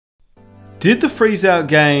Did the freeze-out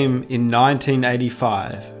game in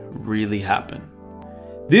 1985 really happen?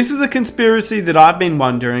 This is a conspiracy that I've been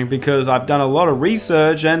wondering because I've done a lot of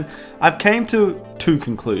research and I've came to two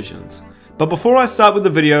conclusions. But before I start with the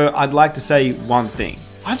video, I'd like to say one thing.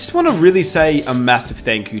 I just want to really say a massive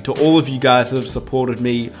thank you to all of you guys that have supported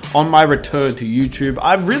me on my return to YouTube.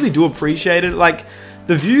 I really do appreciate it. Like,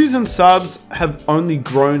 the views and subs have only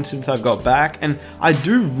grown since I got back, and I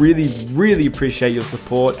do really appreciate your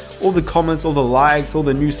support. All the comments, all the likes, all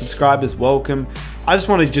the new subscribers, welcome. I just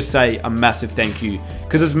want to say a massive thank you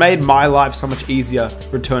because it's made my life so much easier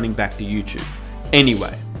returning back to YouTube.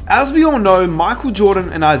 Anyway, as we all know, Michael Jordan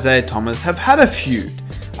and Isiah Thomas have had a feud.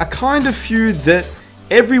 A kind of feud that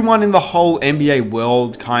everyone in the whole NBA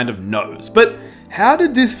world kind of knows. But how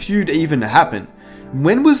did this feud even happen?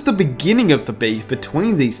 When was the beginning of the beef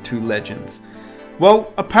between these two legends?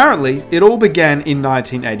 Well, apparently it all began in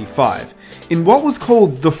 1985, in what was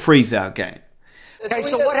called the freeze-out game. Okay,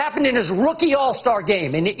 so what happened in his rookie All-Star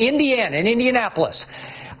game in Indiana, in Indianapolis?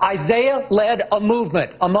 Isiah led a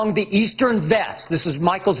movement among the Eastern vets. This is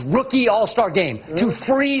Michael's rookie All-Star game to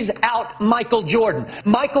freeze out Michael Jordan.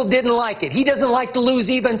 Michael didn't like it. He doesn't like to lose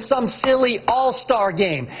even some silly All-Star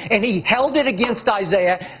game. And he held it against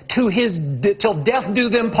Isiah till death do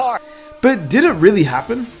them part. But did it really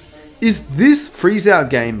happen? Is this freeze-out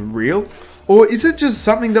game real? Or is it just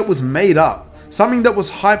something that was made up? Something that was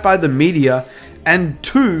hyped by the media and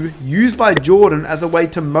two, used by Jordan as a way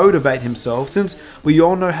to motivate himself, since we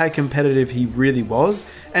all know how competitive he really was,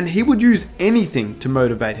 and he would use anything to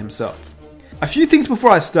motivate himself. A few things before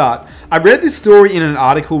I start. I read this story in an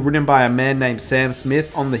article written by a man named Sam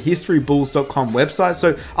Smith on the HistoryBulls.com website,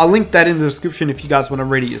 so I'll link that in the description if you guys want to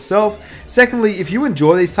read it yourself. Secondly, if you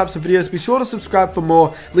enjoy these types of videos, be sure to subscribe for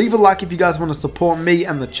more, leave a like if you guys want to support me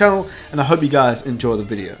and the channel, and I hope you guys enjoy the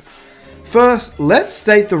video. First, let's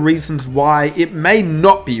state the reasons why it may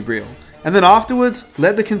not be real, and then afterwards,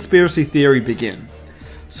 let the conspiracy theory begin.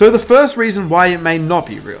 So the first reason why it may not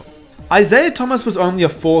be real. Isiah Thomas was only a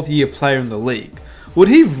fourth-year player in the league. Would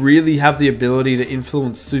he really have the ability to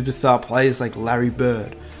influence superstar players like Larry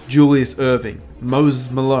Bird, Julius Erving, Moses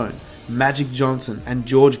Malone, Magic Johnson, and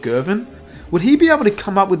George Gervin? Would he be able to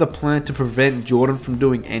come up with a plan to prevent Jordan from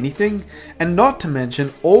doing anything? And not to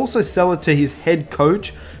mention, also sell it to his head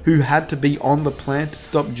coach who had to be on the plan to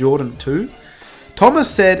stop Jordan too? Thomas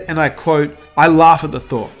said, and I quote, "I laugh at the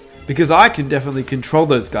thought, because I can definitely control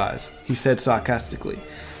those guys," he said sarcastically.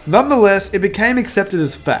 Nonetheless, it became accepted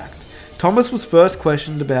as fact. Thomas was first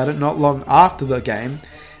questioned about it not long after the game,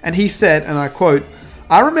 and he said, and I quote,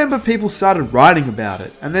 "I remember people started writing about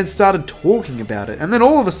it, and then started talking about it, and then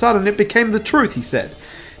all of a sudden it became the truth," he said.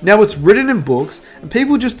 "Now it's written in books, and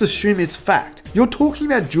people just assume it's fact. You're talking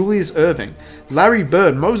about Julius Erving, Larry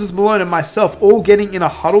Bird, Moses Malone, and myself all getting in a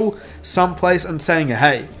huddle someplace and saying,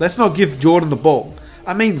 hey, let's not give Jordan the ball.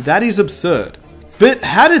 I mean, that is absurd." But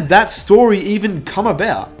how did that story even come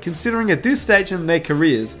about, considering at this stage in their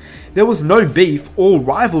careers, there was no beef or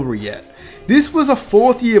rivalry yet? This was a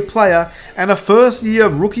fourth-year player and a first-year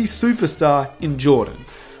rookie superstar in Jordan.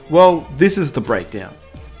 Well, this is the breakdown.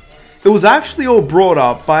 It was actually all brought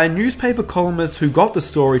up by a newspaper columnist who got the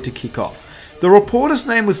story to kick off. The reporter's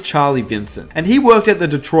name was Charlie Vincent, and he worked at the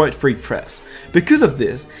Detroit Free Press. Because of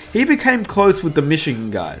this, he became close with the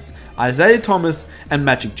Michigan guys, Isiah Thomas and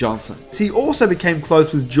Magic Johnson. He also became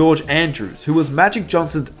close with George Andrews, who was Magic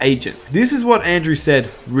Johnson's agent. This is what Andrews said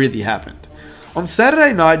really happened. On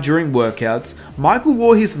Saturday night during workouts, Michael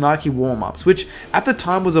wore his Nike warm-ups, which at the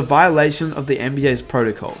time was a violation of the NBA's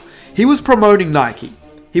protocol. He was promoting Nike.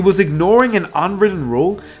 He was ignoring an unwritten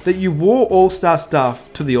rule that you wore All-Star stuff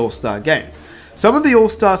to the All-Star game. Some of the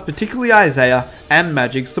All-Stars, particularly Isiah and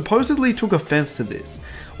Magic, supposedly took offense to this,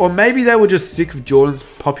 or maybe they were just sick of Jordan's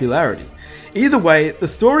popularity. Either way, the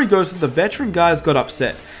story goes that the veteran guys got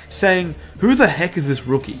upset, saying, "Who the heck is this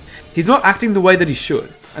rookie? He's not acting the way that he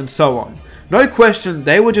should," and so on. No question,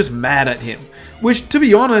 they were just mad at him. Which, to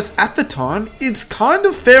be honest, at the time, it's kind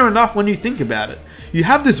of fair enough when you think about it. You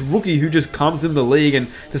have this rookie who just comes in the league and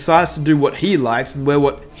decides to do what he likes and wear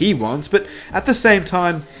what he wants, but at the same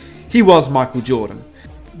time, he was Michael Jordan.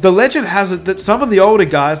 The legend has it that some of the older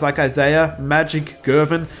guys like Isiah, Magic,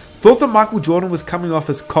 Gervin thought that Michael Jordan was coming off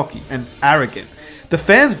as cocky and arrogant. The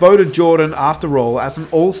fans voted Jordan, after all, as an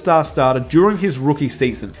all-star starter during his rookie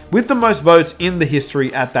season, with the most votes in the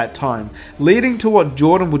history at that time, leading to what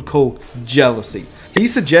Jordan would call jealousy. He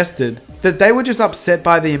suggested that they were just upset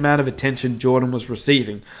by the amount of attention Jordan was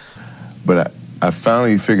receiving. But I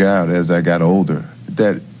finally figured out as I got older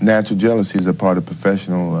that natural jealousy is a part of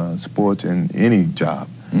professional sports and any job.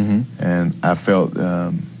 And I felt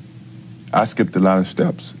I skipped a lot of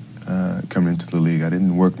steps coming into the league. I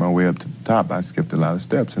didn't work my way up to the top. I skipped a lot of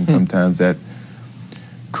steps, and sometimes that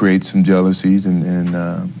creates some jealousies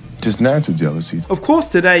and just natural jealousies. Of course,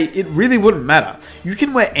 today, it really wouldn't matter. You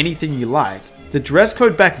can wear anything you like. The dress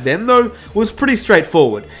code back then, though, was pretty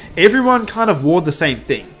straightforward. Everyone kind of wore the same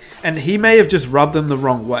thing, and he may have just rubbed them the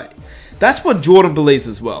wrong way. That's what Jordan believes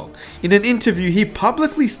as well. In an interview, he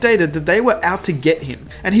publicly stated that they were out to get him,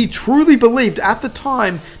 and he truly believed at the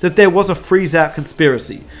time that there was a freeze-out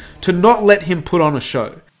conspiracy to not let him put on a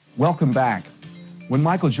show. Welcome back. When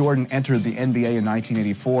Michael Jordan entered the NBA in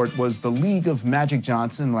 1984, it was the league of Magic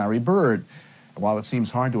Johnson and Larry Bird. While it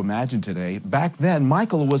seems hard to imagine today, back then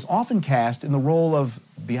Michael was often cast in the role of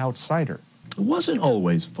the outsider. It wasn't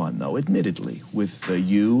always fun, though, admittedly, with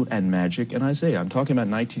you and Magic and Isaiah. I'm talking about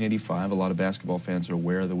 1985. A lot of basketball fans are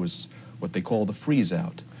aware there was what they call the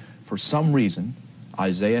freeze-out. For some reason,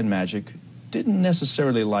 Isaiah and Magic didn't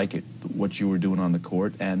necessarily like it, what you were doing on the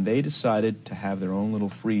court, and they decided to have their own little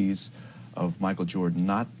freeze of Michael Jordan,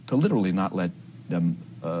 not to literally not let them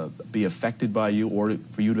be affected by you or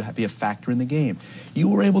for you to be a factor in the game. You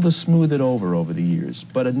were able to smooth it over the years,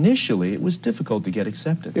 but initially it was difficult to get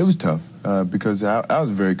acceptance. It was tough because I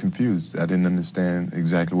was very confused. I didn't understand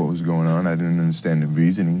exactly what was going on. I didn't understand the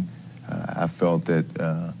reasoning. I felt that,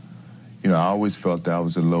 you know, I always felt that I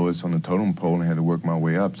was the lowest on the totem pole and had to work my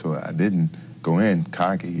way up, so I didn't go in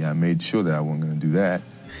cocky. I made sure that I wasn't going to do that.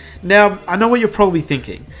 Now, I know what you're probably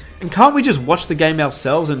thinking. And can't we just watch the game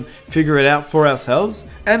ourselves and figure it out for ourselves?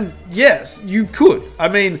 And yes, you could. I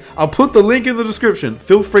mean, I'll put the link in the description.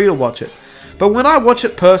 Feel free to watch it. But when I watch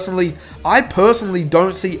it personally, I personally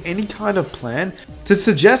don't see any kind of plan to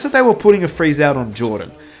suggest that they were putting a freeze out on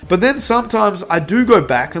Jordan. But then sometimes I do go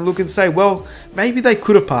back and look and say, well, maybe they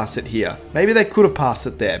could have passed it here. Maybe they could have passed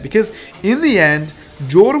it there. Because in the end,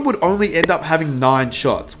 Jordan would only end up having 9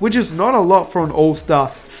 shots, which is not a lot for an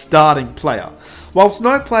all-star starting player. Whilst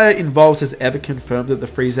no player involved has ever confirmed that the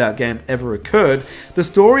freeze-out game ever occurred, the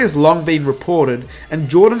story has long been reported, and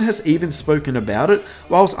Jordan has even spoken about it,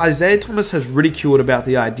 whilst Isaiah Thomas has ridiculed about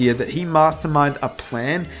the idea that he masterminded a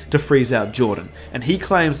plan to freeze out Jordan, and he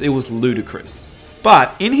claims it was ludicrous.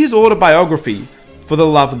 But in his autobiography, For the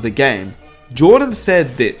Love of the Game, Jordan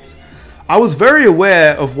said this: "I was very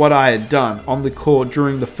aware of what I had done on the court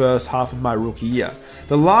during the first half of my rookie year.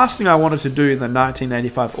 The last thing I wanted to do in the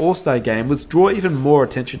 1985 All-Star Game was draw even more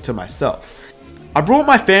attention to myself. I brought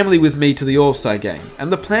my family with me to the All-Star Game,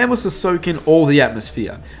 and the plan was to soak in all the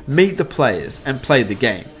atmosphere, meet the players, and play the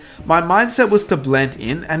game. My mindset was to blend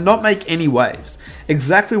in and not make any waves,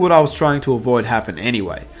 exactly what I was trying to avoid happen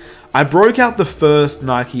anyway. I broke out the first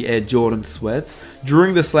Nike Air Jordan sweats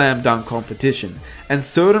during the slam dunk competition, and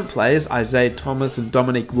certain players, Isaiah Thomas and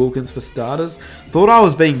Dominique Wilkins for starters, thought I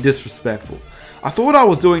was being disrespectful. I thought I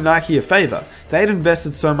was doing Nike a favor. They had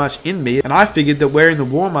invested so much in me, and I figured that wearing the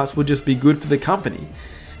warm-ups would just be good for the company.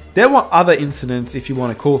 There were other incidents, if you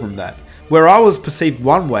want to call them that, where I was perceived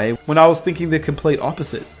one way when I was thinking the complete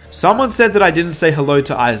opposite. Someone said that I didn't say hello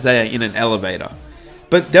to Isaiah in an elevator,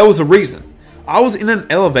 but there was a reason. I was in an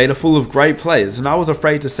elevator full of great players and I was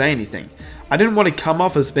afraid to say anything. I didn't want to come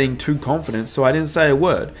off as being too confident, so I didn't say a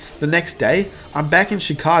word. The next day, I'm back in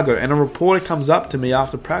Chicago and a reporter comes up to me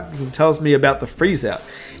after practice and tells me about the freeze-out.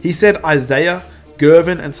 He said Isaiah,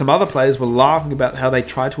 Gervin and some other players were laughing about how they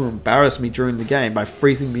tried to embarrass me during the game by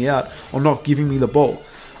freezing me out or not giving me the ball.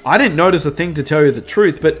 I didn't notice a thing, to tell you the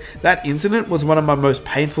truth, but that incident was one of my most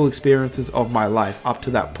painful experiences of my life up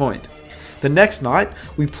to that point. The next night,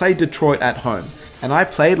 we played Detroit at home, and I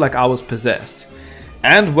played like I was possessed.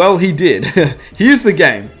 And well, he did. Here's the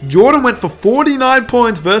game. Jordan went for 49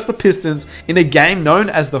 points versus the Pistons in a game known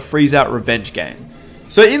as the freeze-out revenge game.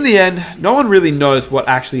 So in the end, no one really knows what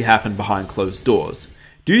actually happened behind closed doors.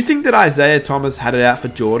 Do you think that Isaiah Thomas had it out for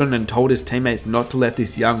Jordan and told his teammates not to let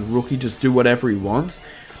this young rookie just do whatever he wants?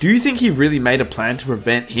 Do you think he really made a plan to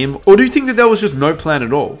prevent him, or do you think that there was just no plan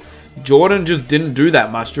at all? Jordan just didn't do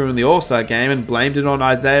that much during the All-Star game and blamed it on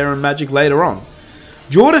Isaiah and Magic later on.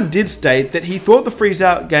 Jordan did state that he thought the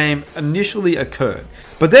freeze-out game initially occurred,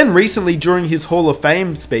 but then recently during his Hall of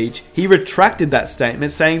Fame speech, he retracted that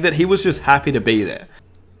statement, saying that he was just happy to be there.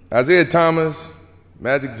 Isaiah Thomas,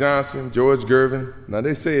 Magic Johnson, George Gervin, now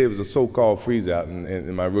they say it was a so-called freeze-out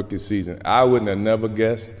in my rookie season. I wouldn't have never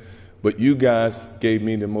guessed, but you guys gave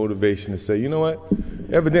me the motivation to say, you know what?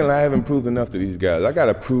 Evidently, I haven't proved enough to these guys. I got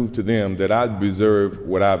to prove to them that I deserve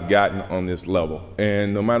what I've gotten on this level.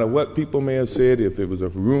 And no matter what people may have said, if it was a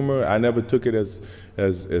rumor, I never took it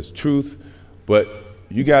as truth. But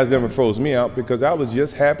you guys never froze me out because I was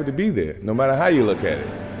just happy to be there, no matter how you look at it.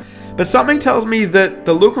 but something tells me that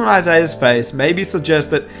the look on Isaiah's face maybe suggests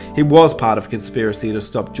that he was part of a conspiracy to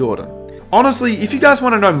stop Jordan. Honestly, if you guys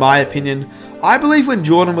want to know my opinion, I believe when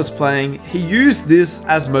Jordan was playing, he used this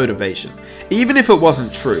as motivation, even if it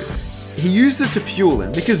wasn't true. He used it to fuel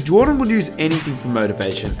him, because Jordan would use anything for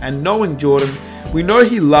motivation, and knowing Jordan, we know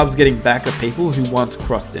he loves getting back at people who once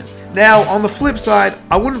crossed him. Now, on the flip side,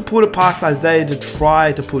 I wouldn't put it past Isaiah to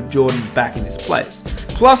try to put Jordan back in his place.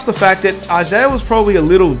 Plus the fact that Isaiah was probably a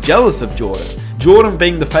little jealous of Jordan. Jordan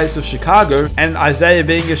being the face of Chicago, and Isaiah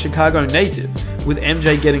being a Chicago native, with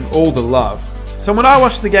MJ getting all the love. So when I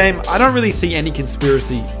watch the game, I don't really see any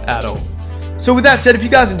conspiracy at all. So with that said, if you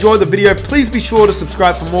guys enjoyed the video, please be sure to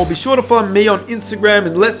subscribe for more. Be sure to follow me on Instagram,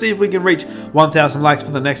 and let's see if we can reach 1,000 likes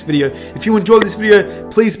for the next video. If you enjoyed this video,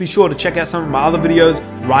 please be sure to check out some of my other videos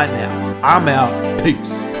right now. I'm out.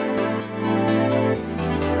 Peace.